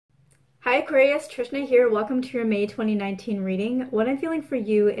Hi Aquarius, Trishna here. Welcome to your May 2019 reading. What I'm feeling for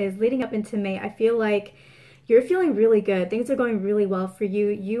you is leading up into May, I feel like you're feeling really good. Things are going really well for you.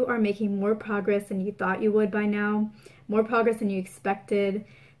 You are making more progress than you thought you would by now, more progress than you expected.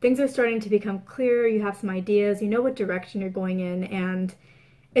 Things are starting to become clearer. You have some ideas. You know what direction you're going in, and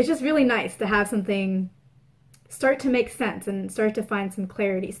it's just really nice to have something start to make sense and start to find some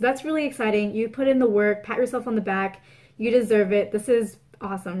clarity. So that's really exciting. You put in the work, pat yourself on the back. You deserve it. This is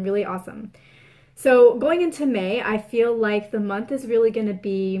awesome, really awesome. So going into May, I feel like the month is really going to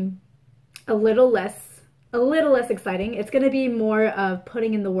be a little less exciting. It's going to be more of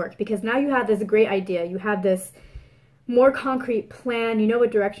putting in the work because now you have this great idea. You have this more concrete plan. You know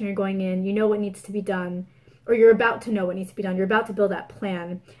what direction you're going in. You know what needs to be done, or you're about to know what needs to be done. You're about to build that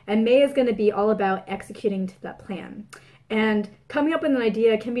plan. And May is going to be all about executing to that plan. And coming up with an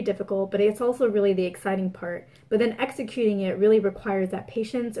idea can be difficult, but it's also really the exciting part. But then executing it really requires that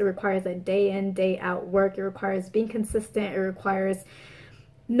patience. It requires that day in, day out work. It requires being consistent. It requires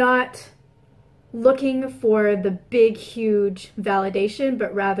not looking for the big, huge validation,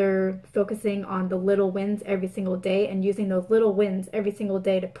 but rather focusing on the little wins every single day and using those little wins every single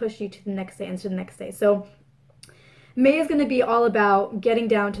day to push you to the next day and to the next day. So May is going to be all about getting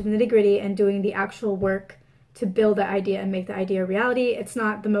down to the nitty-gritty and doing the actual work to build that idea and make the idea a reality. It's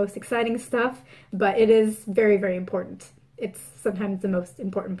not the most exciting stuff, but it is very, very important. It's sometimes the most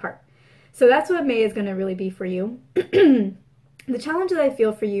important part. So that's what May is going to really be for you. The challenge that I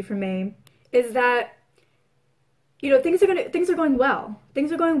feel for you for May is that, you know, things are going well.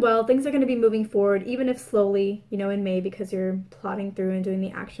 Things are going well. Things are going to be moving forward, even if slowly, you know, in May because you're plodding through and doing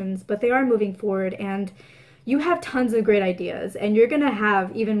the actions, but they are moving forward, and you have tons of great ideas, and you're going to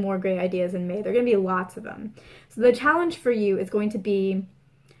have even more great ideas in May. There are going to be lots of them. So the challenge for you is going to be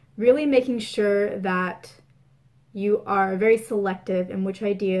really making sure that you are very selective in which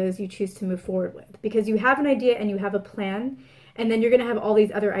ideas you choose to move forward with. Because you have an idea and you have a plan, and then you're going to have all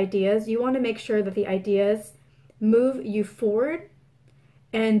these other ideas. You want to make sure that the ideas move you forward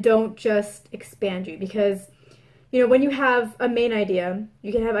and don't just expand you. Because, you know, when you have a main idea,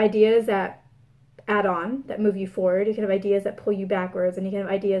 you can have ideas that add on, that move you forward. You can have ideas that pull you backwards, and you can have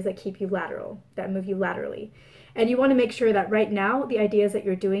ideas that keep you lateral, that move you laterally. And you want to make sure that right now the ideas that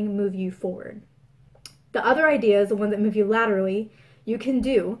you're doing move you forward. The other ideas, the ones that move you laterally, you can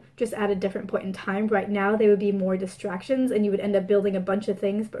do just at a different point in time. Right now they would be more distractions, and you would end up building a bunch of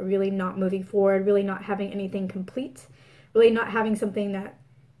things but really not moving forward, really not having anything complete, really not having something that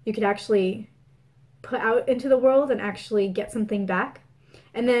you could actually put out into the world and actually get something back.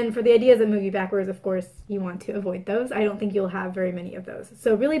 And then for the ideas that move you backwards, of course, you want to avoid those. I don't think you'll have very many of those.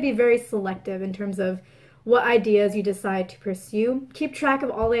 So really be very selective in terms of what ideas you decide to pursue. Keep track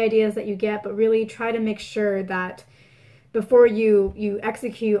of all the ideas that you get, but really try to make sure that before you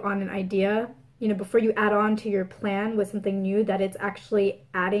execute on an idea, you know, before you add on to your plan with something new, that it's actually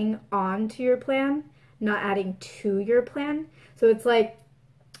adding on to your plan, not adding to your plan. So it's like,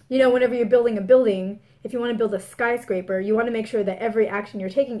 you know, whenever you're building a building, if you want to build a skyscraper, you want to make sure that every action you're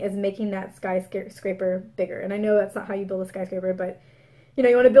taking is making that skyscraper bigger. And I know that's not how you build a skyscraper, but, you know,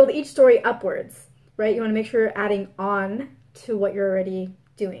 you want to build each story upwards, right? You want to make sure you're adding on to what you're already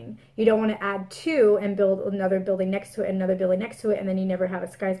doing. You don't want to add to and build another building next to it, another building next to it, and then you never have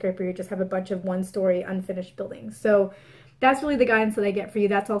a skyscraper. You just have a bunch of one-story unfinished buildings. So that's really the guidance that I get for you.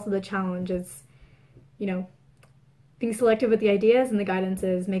 That's also the challenge is, you know, being selective with the ideas, and the guidance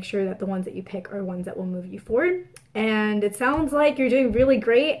is make sure that the ones that you pick are ones that will move you forward. And it sounds like you're doing really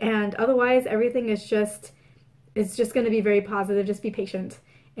great, and otherwise everything is just, it's just going to be very positive. Just be patient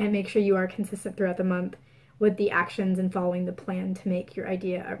and make sure you are consistent throughout the month with the actions and following the plan to make your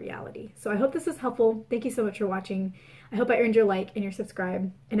idea a reality. So I hope this was helpful. Thank you so much for watching. I hope I earned your like and your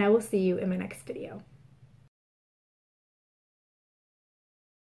subscribe, and I will see you in my next video.